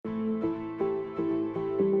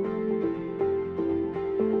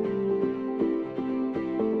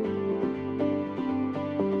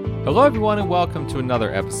Hello, everyone, and welcome to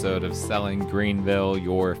another episode of Selling Greenville,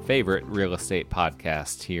 your favorite real estate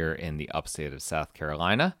podcast here in the upstate of South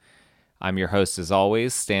Carolina. I'm your host, as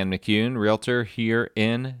always, Stan McCune, realtor here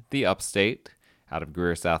in the upstate out of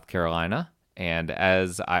Greer, South Carolina. And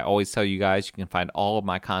as I always tell you guys, you can find all of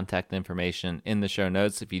my contact information in the show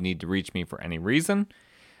notes if you need to reach me for any reason.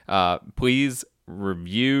 Please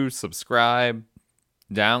review, subscribe,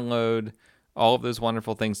 download, all of those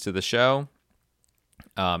wonderful things to the show.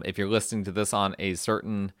 If you're listening to this on a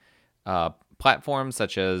certain platform,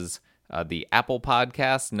 such as the Apple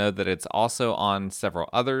Podcast, know that it's also on several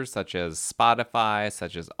others, such as Spotify,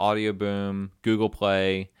 such as Audio Boom, Google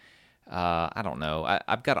Play. I don't know.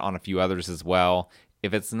 I've got it on a few others as well.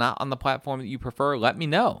 If it's not on the platform that you prefer, let me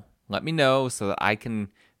know. Let me know so that I can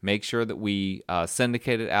make sure that we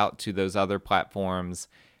syndicate it out to those other platforms.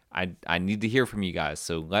 I need to hear from you guys,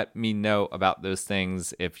 so let me know about those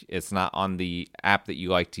things if it's not on the app that you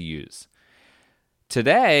like to use.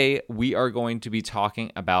 Today, we are going to be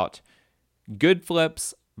talking about good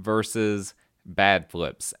flips versus bad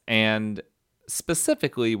flips. And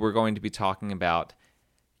specifically, we're going to be talking about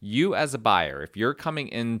you as a buyer. If you're coming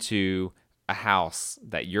into a house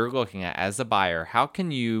that you're looking at as a buyer, how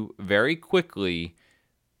can you very quickly,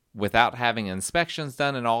 without having inspections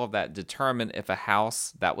done and all of that, determine if a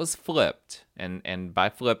house that was flipped, and by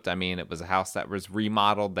flipped, I mean it was a house that was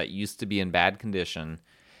remodeled that used to be in bad condition,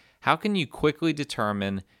 how can you quickly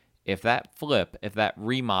determine if that flip, if that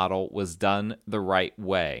remodel was done the right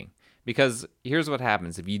way? Because here's what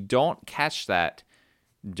happens. If you don't catch that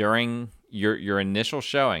during your initial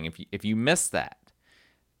showing, if you miss that,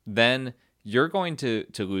 then you're going to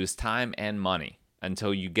lose time and money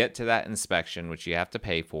until you get to that inspection, which you have to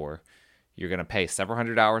pay for. You're going to pay several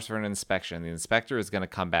 $100s for an inspection. The inspector is going to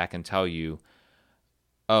come back and tell you,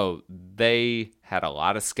 oh, they had a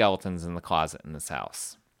lot of skeletons in the closet in this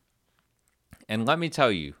house. And let me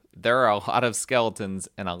tell you, there are a lot of skeletons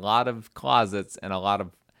in a lot of closets and a lot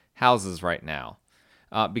of houses right now.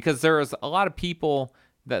 Because there is a lot of people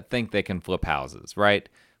that think they can flip houses, right?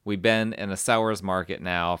 We've been in a seller's market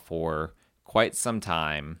now for quite some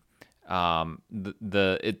time.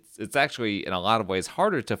 It's actually in a lot of ways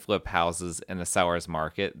harder to flip houses in a seller's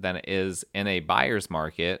market than it is in a buyer's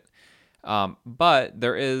market. But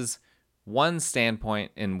there is one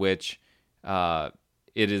standpoint in which it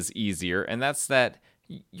is easier, and that's that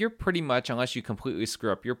you're pretty much, unless you completely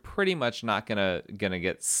screw up, you're pretty much not gonna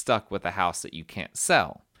get stuck with a house that you can't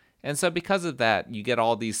sell. And so because of that, you get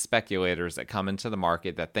all these speculators that come into the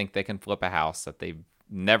market that think they can flip a house that they've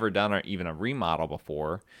never done or even a remodel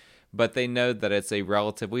before, but they know that it's a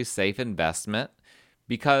relatively safe investment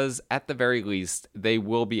because at the very least, they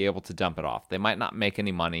will be able to dump it off. They might not make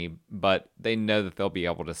any money, but they know that they'll be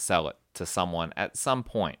able to sell it to someone at some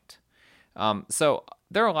point. So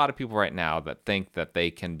there are a lot of people right now that think that they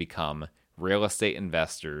can become real estate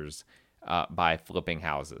investors by flipping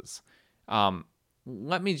houses.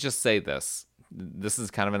 Let me just say this. This is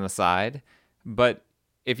kind of an aside, but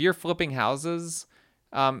if you're flipping houses,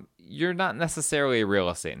 you're not necessarily a real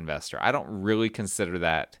estate investor. I don't really consider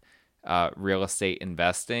that real estate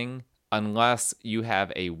investing unless you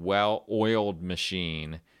have a well-oiled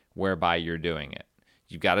machine whereby you're doing it.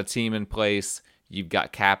 You've got a team in place, you've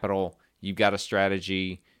got capital, you've got a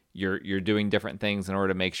strategy, you're doing different things in order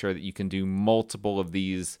to make sure that you can do multiple of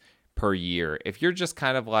these per year. If you're just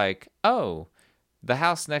kind of like, oh, the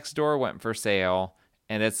house next door went for sale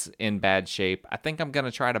and it's in bad shape, I think I'm going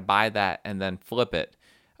to try to buy that and then flip it.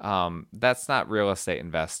 That's not real estate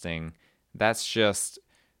investing. That's just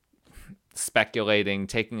speculating,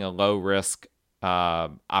 taking a low risk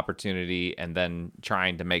opportunity and then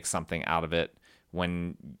trying to make something out of it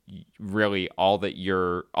when really all that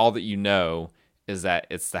you know is that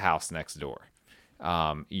it's the house next door.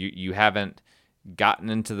 You haven't gotten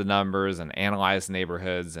into the numbers and analyzed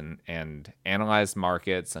neighborhoods and analyzed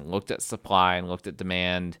markets and looked at supply and looked at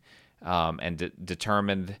demand and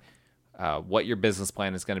determined what your business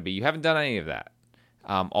plan is going to be. You haven't done any of that.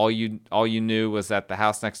 All you knew was that the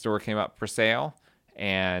house next door came up for sale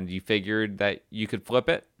and you figured that you could flip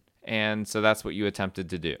it. And so that's what you attempted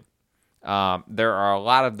to do. There are a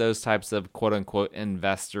lot of those types of quote unquote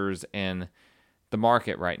investors in the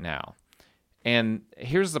market right now. And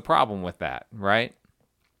here's the problem with that, right?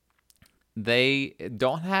 They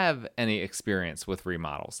don't have any experience with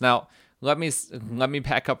remodels. Now, let me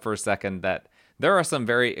back up for a second that there are some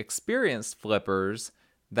very experienced flippers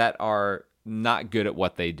that are not good at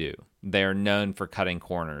what they do. They're known for cutting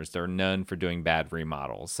corners. They're known for doing bad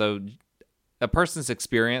remodels. So a person's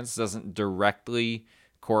experience doesn't directly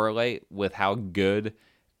correlate with how good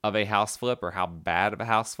of a house flip or how bad of a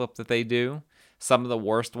house flip that they do. Some of the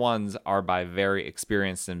worst ones are by very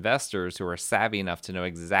experienced investors who are savvy enough to know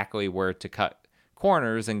exactly where to cut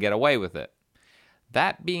corners and get away with it.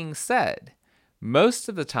 That being said, most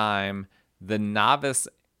of the time, the novice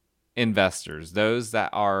investors, those that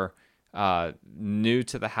are new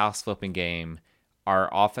to the house flipping game,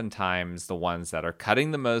 are oftentimes the ones that are cutting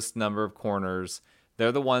the most number of corners.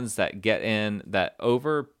 They're the ones that get in, that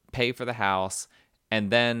overpay for the house, and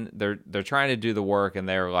then they're trying to do the work, and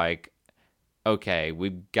they're like, okay,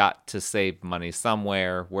 we've got to save money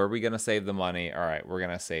somewhere. Where are we going to save the money? All right, we're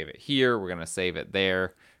going to save it here. We're going to save it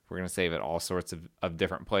there. We're going to save it all sorts of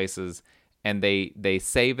different places. And they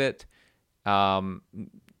save it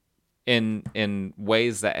in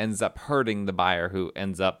ways that ends up hurting the buyer who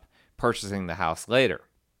ends up purchasing the house later.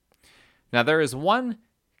 Now, there is one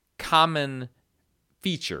common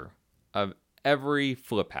feature of every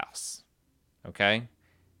flip house, okay?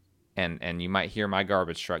 And you might hear my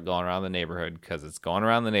garbage truck going around the neighborhood because it's going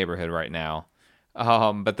around the neighborhood right now.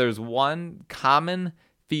 But there's one common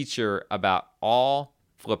feature about all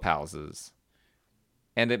flip houses,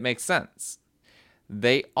 and it makes sense.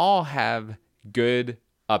 They all have good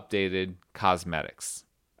updated cosmetics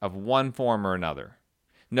of one form or another.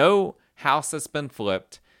 No house that's been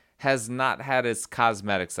flipped has not had its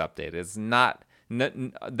cosmetics updated. It's not.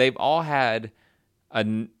 They've all had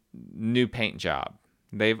a new paint job.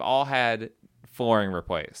 They've all had flooring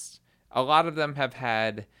replaced. A lot of them have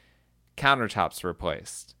had countertops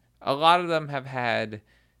replaced. A lot of them have had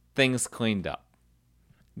things cleaned up.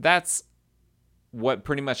 That's what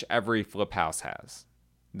pretty much every flip house has.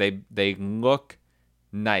 They look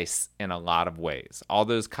nice in a lot of ways. All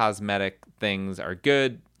those cosmetic things are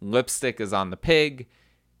good. Lipstick is on the pig.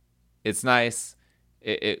 It's nice.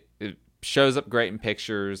 It shows up great in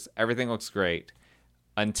pictures. Everything looks great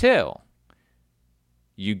until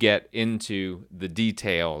you get into the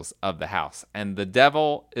details of the house. And the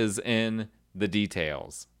devil is in the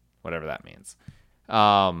details, whatever that means.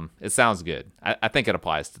 It sounds good. I think it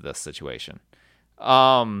applies to this situation.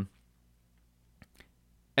 And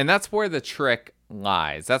that's where the trick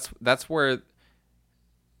lies. That's what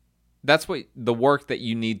the work that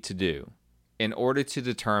you need to do in order to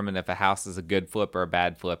determine if a house is a good flip or a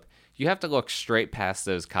bad flip. You have to look straight past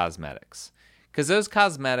those cosmetics, because those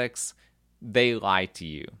cosmetics, they lie to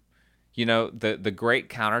you. You know, the great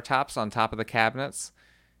countertops on top of the cabinets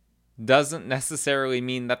doesn't necessarily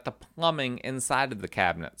mean that the plumbing inside of the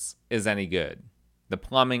cabinets is any good. The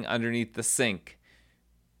plumbing underneath the sink,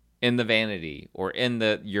 in the vanity, or in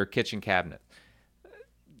your kitchen cabinet.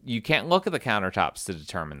 You can't look at the countertops to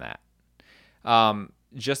determine that.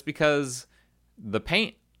 Just because the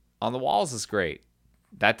paint on the walls is great,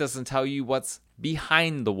 that doesn't tell you what's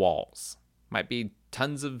behind the walls. Might be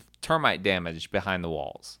tons of termite damage behind the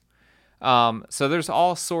walls. So there's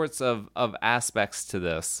all sorts of aspects to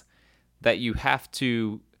this that you have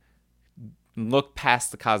to look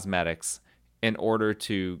past the cosmetics in order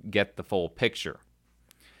to get the full picture.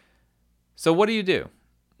 So what do you do?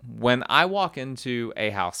 When I walk into a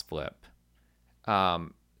house flip, I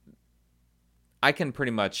can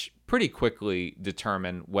pretty quickly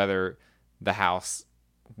determine whether the house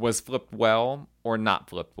was flipped well or not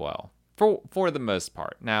flipped well, for the most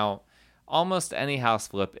part. Now, almost any house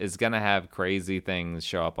flip is going to have crazy things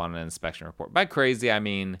show up on an inspection report. By crazy, I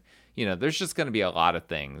mean, there's just going to be a lot of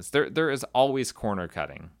things. There is always corner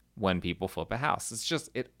cutting when people flip a house.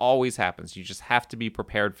 It always happens. You just have to be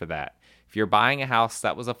prepared for that. If you're buying a house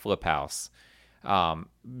that was a flip house,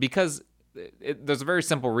 because there's a very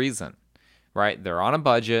simple reason, right? They're on a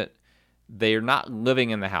budget. They're not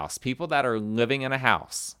living in the house. People that are living in a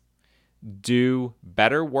house do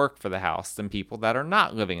better work for the house than people that are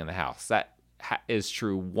not living in the house. That is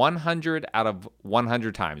true 100 out of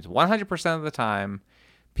 100 times. 100% of the time,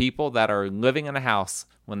 people that are living in a house,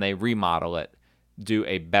 when they remodel it, do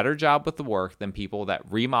a better job with the work than people that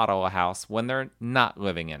remodel a house when they're not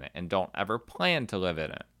living in it and don't ever plan to live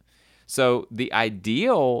in it. So the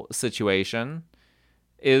ideal situation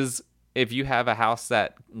is if you have a house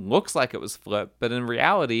that looks like it was flipped, but in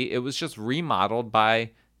reality, it was just remodeled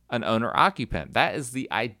by an owner-occupant. That is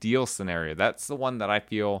the ideal scenario. That's the one that I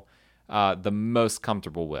feel the most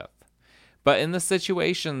comfortable with. But in the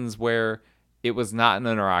situations where it was not an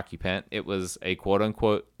owner-occupant, it was a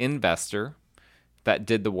quote-unquote investor that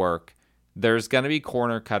did the work, there's going to be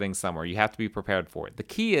corner cutting somewhere. You have to be prepared for it. The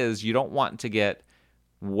key is you don't want to get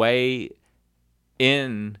way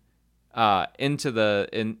into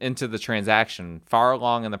the transaction, far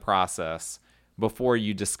along in the process, before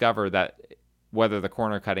you discover that whether the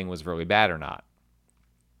corner cutting was really bad or not.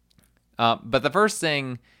 But the first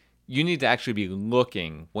thing you need to actually be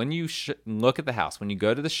looking, when you look at the house, when you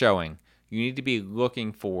go to the showing, You need to be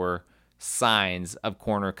looking for signs of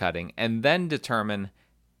corner cutting and then determine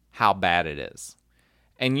how bad it is.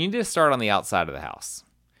 And you need to start on the outside of the house.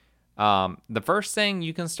 The first thing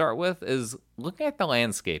you can start with is looking at the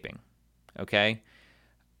landscaping. Okay?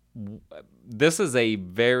 This is a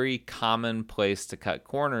very common place to cut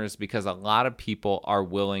corners because a lot of people are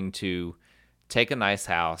willing to take a nice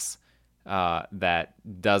house that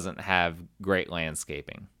doesn't have great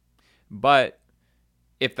landscaping. But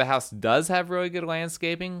if the house does have really good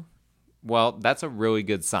landscaping, well, that's a really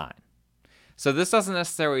good sign. So this doesn't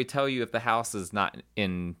necessarily tell you if the house is not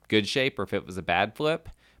in good shape or if it was a bad flip,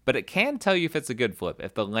 but it can tell you if it's a good flip.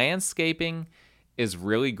 If the landscaping is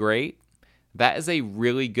really great, that is a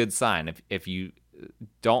really good sign. If you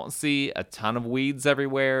don't see a ton of weeds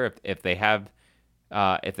everywhere, if they have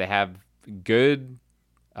good,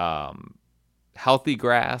 healthy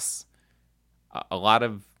grass, a lot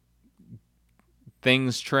of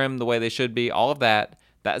things trimmed the way they should be, all of that,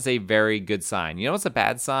 that is a very good sign. You know what's a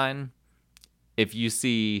bad sign? If you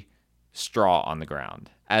see straw on the ground,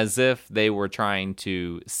 as if they were trying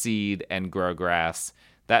to seed and grow grass.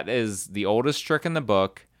 That is the oldest trick in the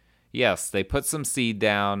book. Yes, they put some seed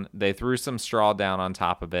down, they threw some straw down on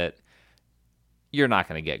top of it. You're not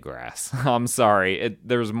going to get grass. I'm sorry.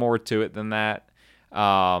 There's more to it than that.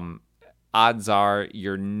 Odds are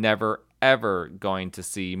you're never, ever going to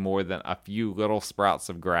see more than a few little sprouts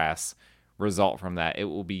of grass result from that. It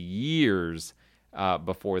will be years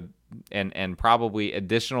before, and probably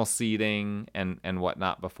additional seeding and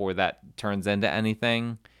whatnot before that turns into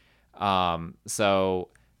anything. So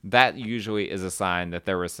that usually is a sign that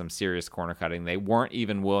there was some serious corner cutting. They weren't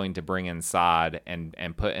even willing to bring in sod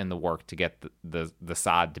and put in the work to get the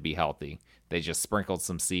sod to be healthy. They just sprinkled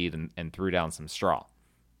some seed and threw down some straw.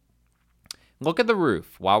 Look at the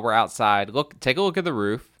roof while we're outside. Take a look at the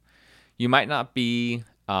roof. You might not be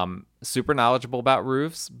super knowledgeable about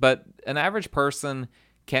roofs, but an average person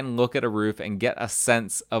can look at a roof and get a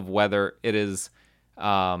sense of whether it is,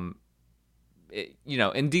 in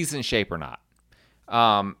decent shape or not.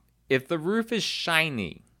 If the roof is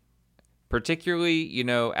shiny, particularly,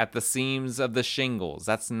 at the seams of the shingles,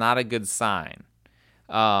 that's not a good sign.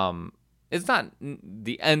 It's not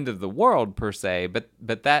the end of the world per se, but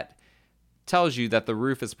that tells you that the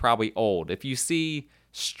roof is probably old. If you see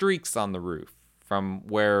streaks on the roof from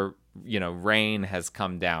where, rain has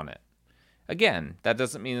come down it. Again, that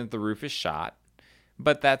doesn't mean that the roof is shot,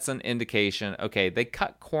 but that's an indication, okay, they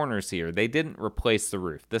cut corners here. They didn't replace the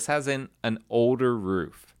roof. This has an older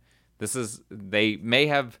roof. They may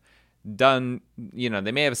have done,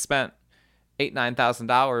 they may have spent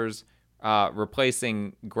 $8,000-$9,000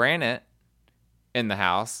 replacing granite in the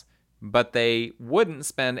house, but they wouldn't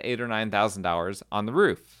spend $8,000 or $9,000 on the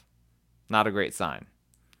roof. Not a great sign.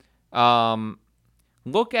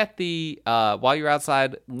 Look at while you're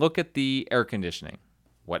outside, look at the air conditioning.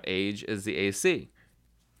 What age is the AC?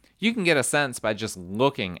 You can get a sense by just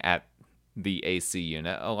looking at the AC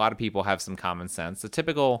unit. A lot of people have some common sense. The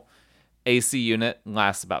typical AC unit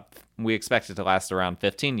we expect it to last around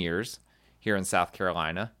 15 years here in South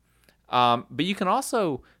Carolina. But you can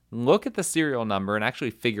also look at the serial number and actually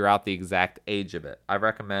figure out the exact age of it. I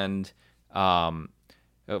recommend, for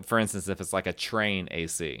instance, if it's like a Trane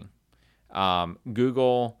AC,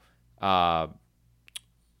 Google how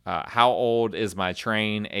old is my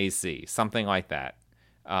Trane AC, something like that.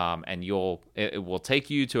 And it will take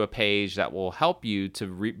you to a page that will help you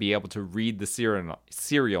to be able to read the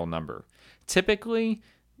serial number. Typically,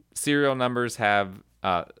 serial numbers have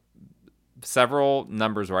several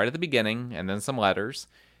numbers right at the beginning and then some letters.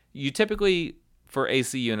 You typically, for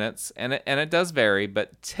AC units, and it does vary,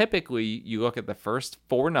 but typically you look at the first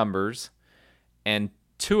 4 numbers, and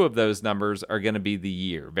 2 of those numbers are going to be the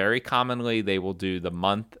year. Very commonly, they will do the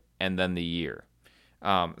month and then the year.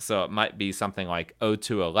 So it might be something like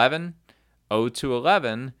 0211.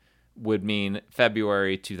 0211 would mean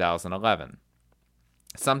February 2011.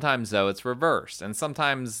 Sometimes, though, it's reversed, and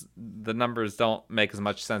sometimes the numbers don't make as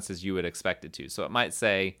much sense as you would expect it to. So it might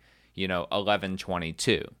say,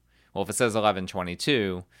 1122. Well, if it says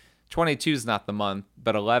 1122, 22 is not the month,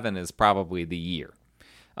 but 11 is probably the year.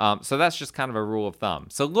 So that's just kind of a rule of thumb.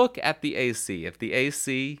 So look at the AC. If the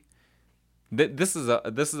AC, this is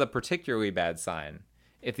a particularly bad sign.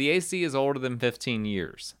 If the AC is older than 15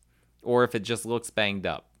 years, or if it just looks banged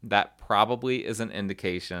up, that probably is an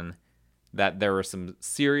indication that there were some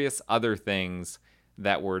serious other things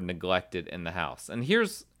that were neglected in the house. And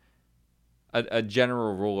here's a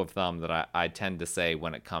general rule of thumb that I tend to say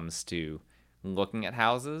when it comes to looking at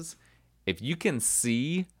houses. If you can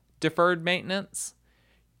see deferred maintenance,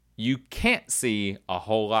 you can't see a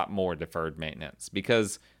whole lot more deferred maintenance,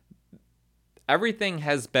 because everything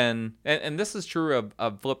has been, and this is true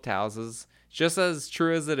of flipped houses, just as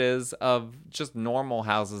true as it is of just normal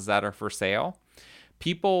houses that are for sale.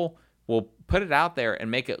 People will put it out there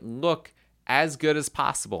and make it look as good as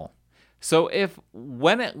possible. So if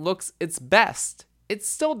when it looks its best, it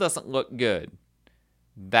still doesn't look good,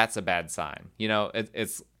 that's a bad sign. You know,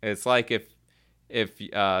 it's like if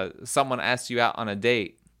someone asks you out on a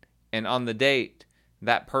date, and on the date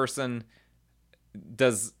that person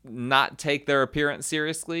does not take their appearance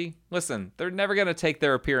seriously. Listen, they're never going to take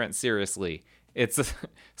their appearance seriously. It's a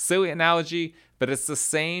silly analogy, but it's the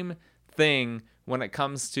same thing when it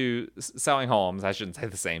comes to selling homes. I shouldn't say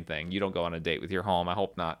the same thing. You don't go on a date with your home. I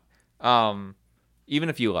hope not. Even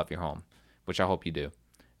if you love your home, which I hope you do.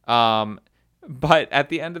 But at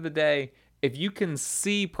the end of the day, if you can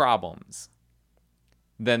see problems,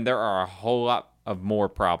 then there are a whole lot of more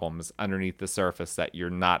problems underneath the surface that you're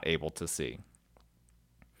not able to see.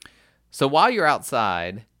 So while you're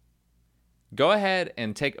outside, go ahead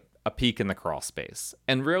and take a peek in the crawl space.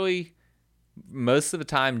 And really, most of the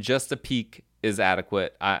time, just a peek is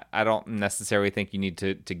adequate. I don't necessarily think you need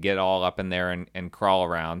to get all up in there and crawl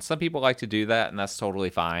around. Some people like to do that, and that's totally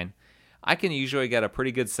fine. I can usually get a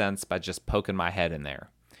pretty good sense by just poking my head in there.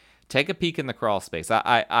 Take a peek in the crawl space.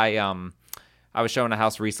 I was showing a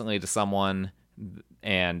house recently to someone,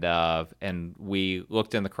 and we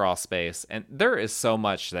looked in the crawl space, and there is so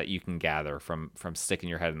much that you can gather from sticking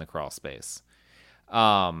your head in the crawl space.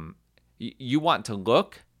 You want to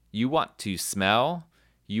look, you want to smell,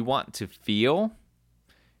 you want to feel,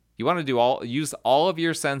 you want to use all of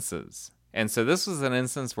your senses. And so this was an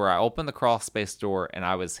instance where I opened the crawl space door and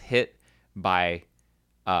I was hit by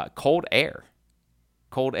cold air.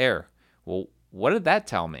 Cold air. Well, what did that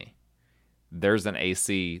tell me? There's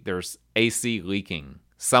AC leaking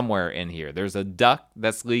somewhere in here. There's a duct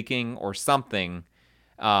that's leaking or something.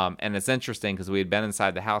 And it's interesting because we had been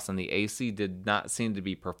inside the house and the AC did not seem to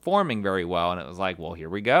be performing very well. And it was like, well, here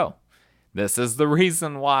we go. This is the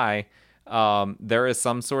reason why there is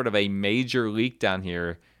some sort of a major leak down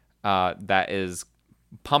here that is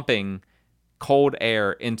pumping cold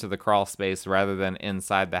air into the crawl space rather than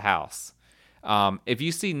inside the house. If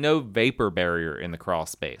you see no vapor barrier in the crawl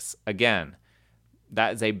space, again,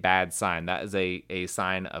 that is a bad sign. That is a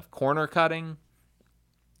sign of corner cutting,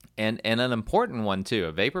 and an important one too.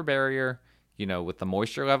 A vapor barrier, with the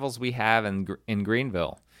moisture levels we have in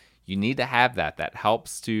Greenville, you need to have that. That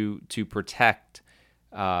helps to protect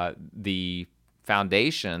the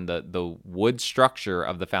foundation, the wood structure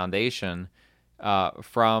of the foundation,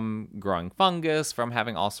 from growing fungus, from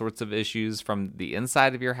having all sorts of issues, from the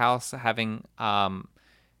inside of your house having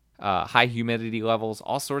high humidity levels,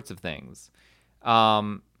 all sorts of things.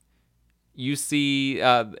 You see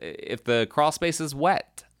if the crawl space is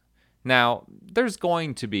wet. Now, there's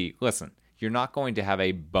going to be, listen, you're not going to have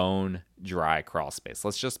a bone dry crawl space.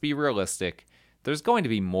 Let's just be realistic. There's going to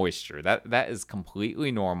be moisture. That is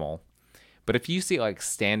completely normal. But if you see like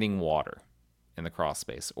standing water in the crawl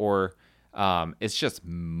space, or it's just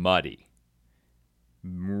muddy,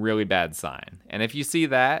 really bad sign. And if you see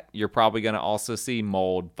that, you're probably going to also see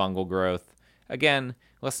mold, fungal growth. Again,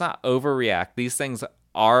 let's not overreact. These things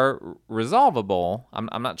are resolvable.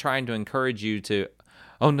 I'm not trying to encourage you to,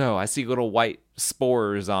 oh no, I see little white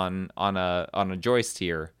spores on a joist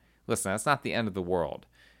here. Listen, that's not the end of the world.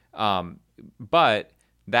 But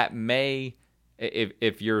that may,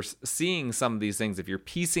 if you're seeing some of these things, if you're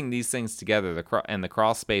piecing these things together, and the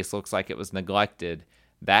crawl space looks like it was neglected,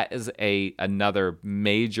 that is another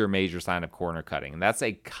major sign of corner cutting. And that's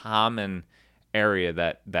a common area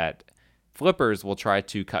that flippers will try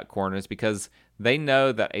to cut corners because they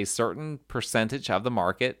know that a certain percentage of the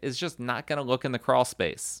market is just not going to look in the crawl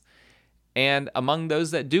space. And among those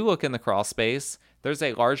that do look in the crawl space, there's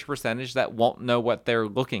a large percentage that won't know what they're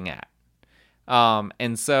looking at.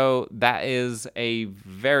 And so that is a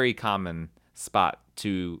very common spot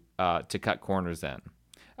to cut corners in.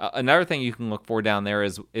 Another thing you can look for down there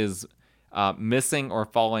is missing or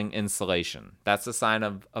falling insulation. That's a sign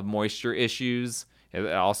of moisture issues.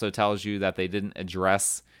 It also tells you that they didn't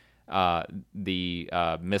address the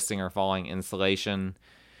missing or falling insulation.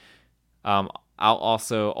 I'll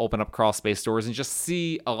also open up crawl space doors and just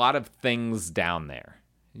see a lot of things down there.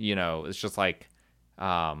 It's just like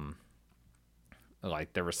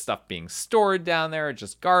there was stuff being stored down there,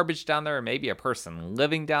 just garbage down there, or maybe a person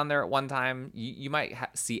living down there at one time. You might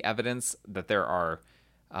see evidence that there are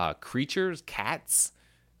creatures, cats,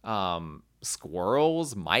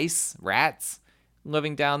 squirrels, mice, rats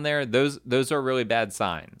living down there. Those are really bad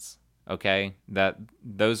signs. Okay,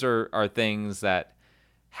 those are things that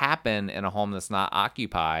happen in a home that's not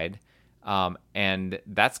occupied. And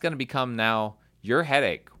that's going to become now your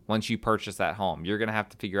headache once you purchase that home. You're going to have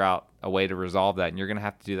to figure out a way to resolve that, and you're going to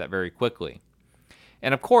have to do that very quickly.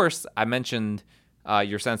 And of course, I mentioned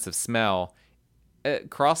your sense of smell.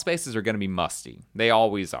 Crawl spaces are going to be musty. They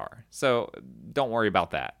always are. So don't worry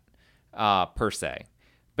about that per se.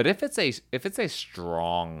 But if it's a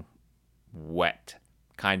strong, wet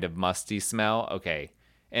kind of musty smell, okay.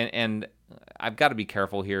 And I've got to be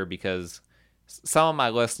careful here because some of my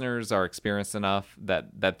listeners are experienced enough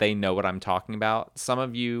that they know what I'm talking about. Some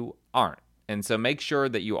of you aren't. And so make sure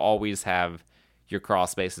that you always have your crawl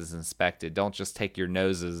spaces inspected. Don't just take your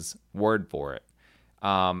nose's word for it.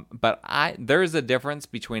 But there is a difference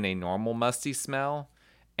between a normal musty smell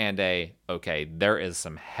and there is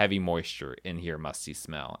some heavy moisture in here musty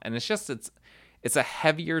smell. And it's a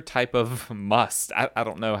heavier type of must. I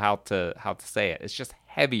don't know how to say it. It's just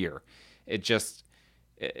heavier. It's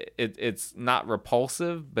not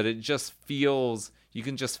repulsive, but it just feels, you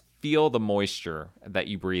can just feel the moisture that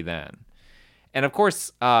you breathe in. And of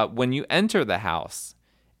course, when you enter the house,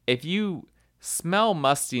 if you smell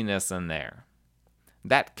mustiness in there,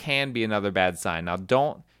 that can be another bad sign. Now,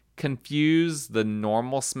 don't confuse the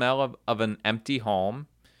normal smell of an empty home,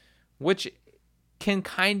 which can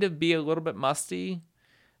kind of be a little bit musty,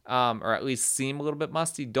 or at least seem a little bit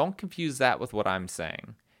musty. Don't confuse that with what I'm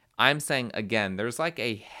saying. I'm saying, again, there's like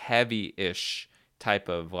a heavy-ish type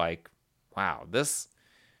of like, wow, this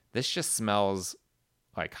just smells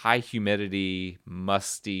like high humidity,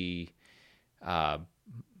 musty. I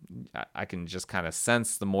can just kind of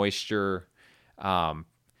sense the moisture.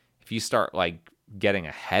 If you start like getting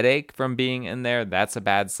a headache from being in there, that's a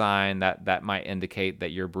bad sign. That might indicate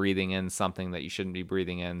that you're breathing in something that you shouldn't be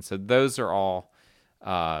breathing in. So those are all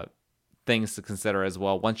things to consider as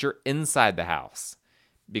well once you're inside the house,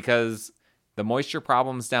 because the moisture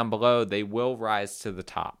problems down below, they will rise to the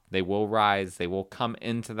top. They will come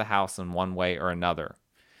into the house in one way or another.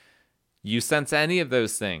 You sense any of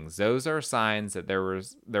those things, those are signs that there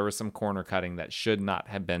was some corner cutting that should not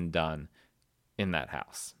have been done in that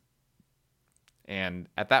house. And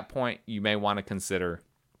at that point, you may want to consider,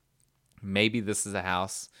 maybe this is a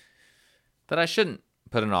house that I shouldn't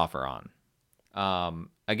put an offer on.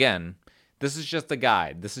 Again, this is just a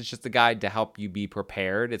guide. This is just a guide to help you be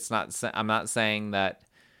prepared. I'm not saying that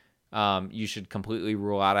you should completely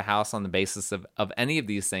rule out a house on the basis of any of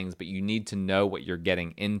these things, but you need to know what you're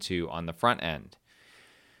getting into on the front end.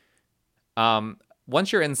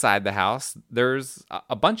 Once you're inside the house, there's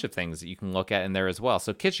a bunch of things that you can look at in there as well.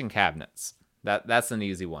 So kitchen cabinets, that's an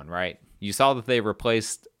easy one, right? You saw that they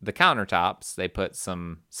replaced the countertops. They put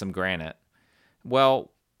some granite.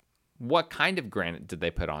 Well, what kind of granite did they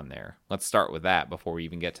put on there? Let's start with that before we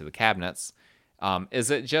even get to the cabinets. Is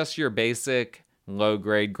it just your basic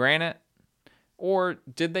low-grade granite? Or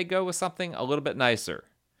did they go with something a little bit nicer?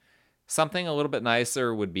 Something a little bit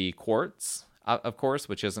nicer would be quartz, of course,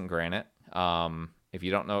 which isn't granite. If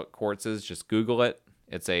you don't know what quartz is, just Google it.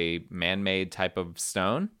 It's a man-made type of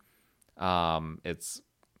stone. It's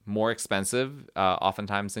more expensive,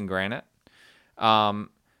 oftentimes, than granite.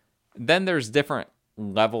 Then there's different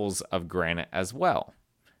levels of granite as well.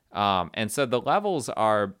 And so the levels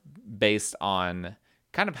are based on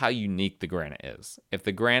kind of how unique the granite is. If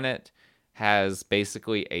the granite has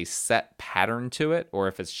basically a set pattern to it, or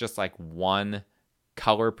if it's just like one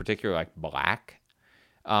color, particularly like black,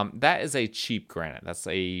 that is a cheap granite. That's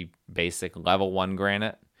a basic level 1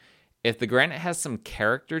 granite. If the granite has some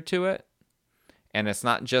character to it, and it's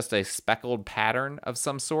not just a speckled pattern of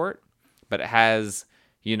some sort, but it has,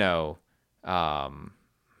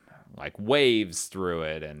 like waves through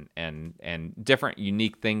it and different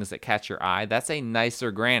unique things that catch your eye, that's a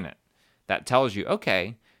nicer granite. That tells you,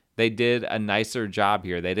 okay, they did a nicer job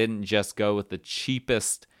here. They didn't just go with the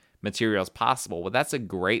cheapest materials possible. Well, that's a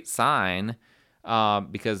great sign,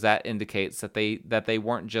 because that indicates that they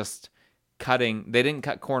weren't just cutting. They didn't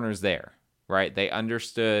cut corners there, right? They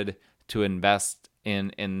understood to invest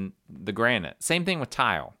in the granite. Same thing with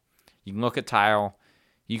tile. You can look at tile.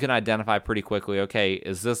 You can identify pretty quickly, okay,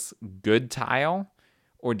 is this good tile,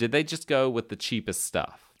 or did they just go with the cheapest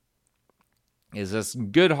stuff? Is this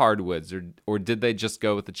good hardwoods, or did they just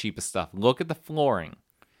go with the cheapest stuff? Look at the flooring.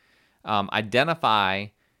 Identify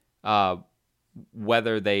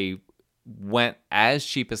whether they went as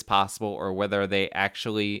cheap as possible or whether they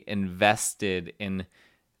actually invested in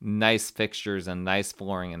nice fixtures and nice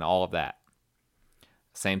flooring and all of that.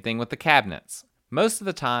 Same thing with the cabinets. Most of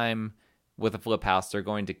the time with a flip house, they're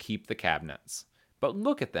going to keep the cabinets. But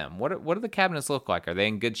look at them. What do the cabinets look like? Are they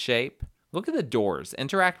in good shape? Look at the doors.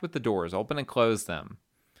 Interact with the doors. Open and close them.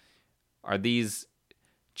 Are these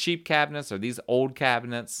cheap cabinets? Are these old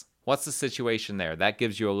cabinets? What's the situation there? That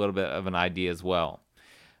gives you a little bit of an idea as well.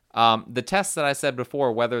 The tests that I said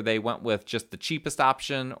before, whether they went with just the cheapest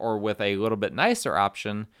option or with a little bit nicer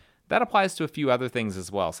option, that applies to a few other things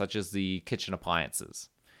as well, such as the kitchen appliances.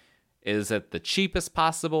 Is it the cheapest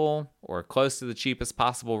possible or close to the cheapest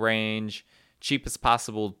possible range, cheapest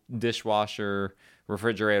possible dishwasher,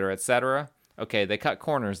 refrigerator, etc.? Okay, they cut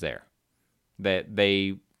corners there.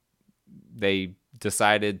 They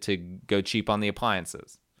decided to go cheap on the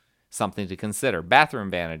appliances. Something to consider. Bathroom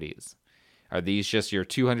vanities. Are these just your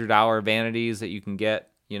 $200 vanities that you can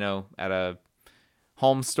get, at a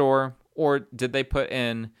home store? Or did they put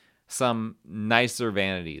in some nicer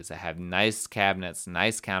vanities that have nice cabinets,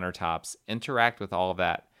 nice countertops, interact with all of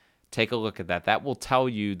that? Take a look at that. That will tell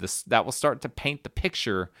you this. That will start to paint the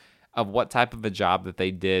picture of what type of a job that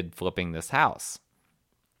they did flipping this house.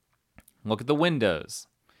 Look at the windows.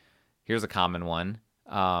 Here's a common one.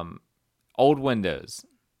 Old windows,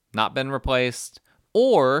 not been replaced,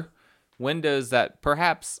 or windows that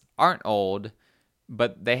perhaps aren't old,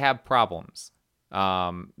 but they have problems.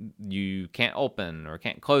 You can't open or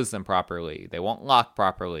can't close them properly. They won't lock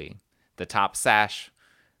properly. The top sash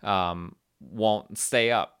won't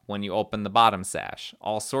stay up when you open the bottom sash.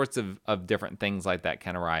 All sorts of different things like that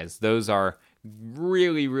can arise. Those are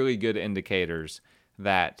really, really good indicators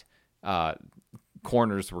that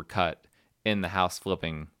corners were cut in the house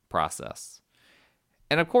flipping process.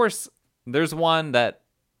 And of course, there's one that,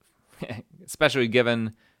 especially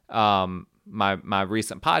given my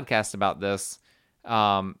recent podcast about this,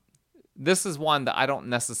 this is one that I don't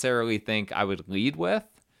necessarily think I would lead with.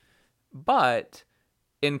 But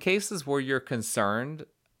in cases where you're concerned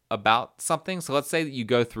about something, so let's say that you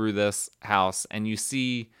go through this house and you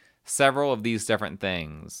see several of these different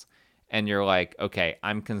things, and you're like, okay,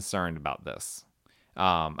 I'm concerned about this.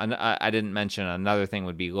 And I didn't mention another thing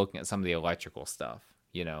would be looking at some of the electrical stuff.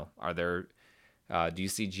 Are there, do you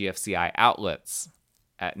see GFCI outlets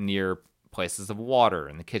at near places of water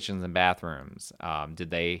in the kitchens and bathrooms?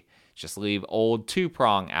 Did they just leave old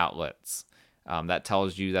 2-prong outlets? That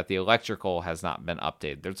tells you that the electrical has not been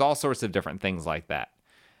updated. There's all sorts of different things like that.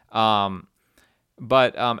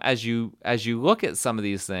 But as you look at some of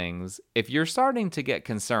these things, if you're starting to get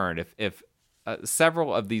concerned, if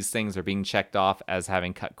several of these things are being checked off as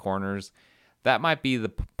having cut corners, that might be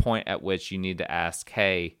the point at which you need to ask,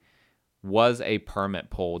 hey, was a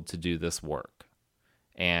permit pulled to do this work?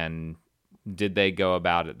 And did they go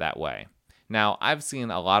about it that way? Now, I've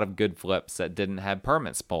seen a lot of good flips that didn't have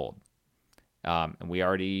permits pulled. And we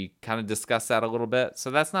already kind of discussed that a little bit.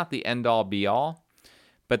 So that's not the end-all, be-all.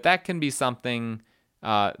 But that can be something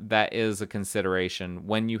that is a consideration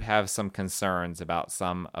when you have some concerns about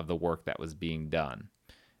some of the work that was being done.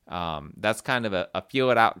 That's kind of a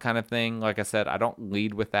feel-it-out kind of thing. Like I said, I don't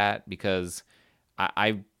lead with that because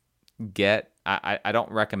I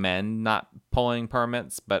don't recommend not pulling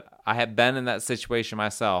permits, but I have been in that situation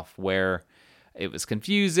myself where it was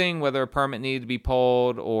confusing whether a permit needed to be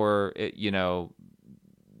pulled or,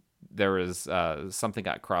 there was something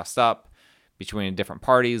got crossed up between different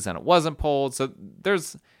parties and it wasn't pulled. So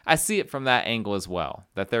I see it from that angle as well,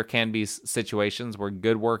 that there can be situations where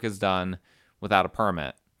good work is done without a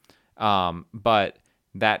permit. But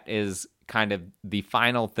that is kind of the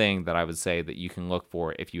final thing that I would say that you can look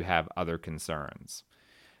for if you have other concerns.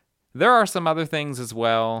 There are some other things as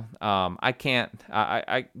well.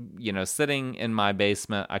 Sitting in my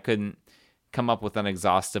basement, I couldn't come up with an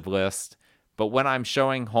exhaustive list. But when I'm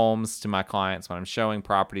showing homes to my clients, when I'm showing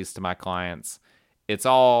properties to my clients, it's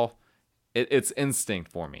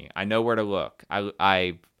instinct for me. I know where to look.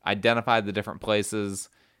 I identify the different places.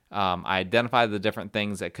 I identify the different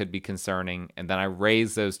things that could be concerning, and then I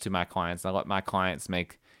raise those to my clients. I let my clients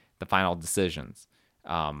make the final decisions.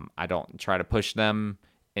 I don't try to push them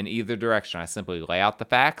in either direction. I simply lay out the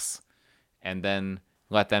facts and then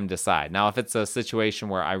let them decide. Now, if it's a situation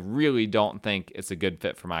where I really don't think it's a good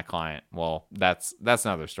fit for my client, well, that's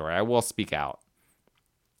another story. I will speak out.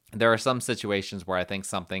 There are some situations where I think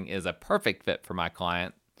something is a perfect fit for my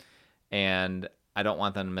client, and I don't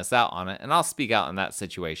want them to miss out on it, and I'll speak out in that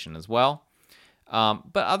situation as well.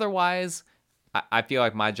 But otherwise, I feel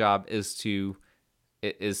like my job is to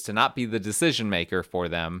not be the decision maker for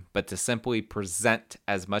them, but to simply present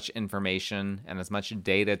as much information and as much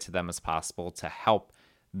data to them as possible to help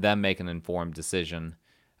them make an informed decision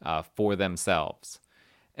for themselves.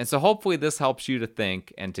 And so hopefully this helps you to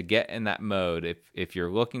think and to get in that mode. If you're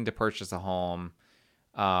looking to purchase a home,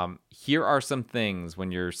 here are some things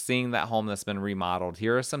when you're seeing that home that's been remodeled.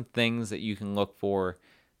 Here are some things that you can look for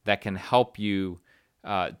that can help you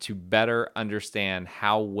to better understand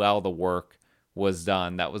how well the work was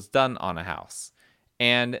done that was done on a house.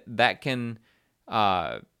 And that can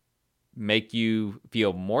make you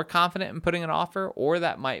feel more confident in putting an offer, or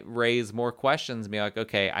that might raise more questions and be like,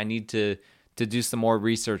 okay, I need to do some more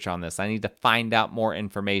research on this. I need to find out more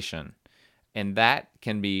information. And that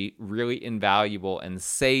can be really invaluable and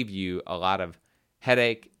save you a lot of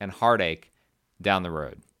headache and heartache down the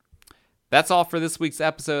road. That's all for this week's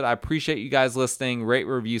episode. I appreciate you guys listening. Rate,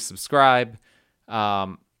 review, subscribe.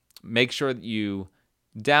 Make sure that you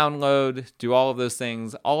download, do all of those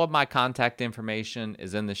things. All of my contact information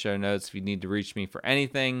is in the show notes if you need to reach me for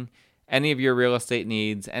anything, any of your real estate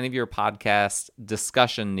needs, any of your podcast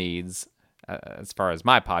discussion needs, as far as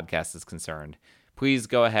my podcast is concerned. Please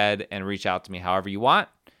go ahead and reach out to me however you want.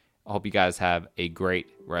 I hope you guys have a great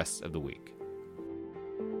rest of the week.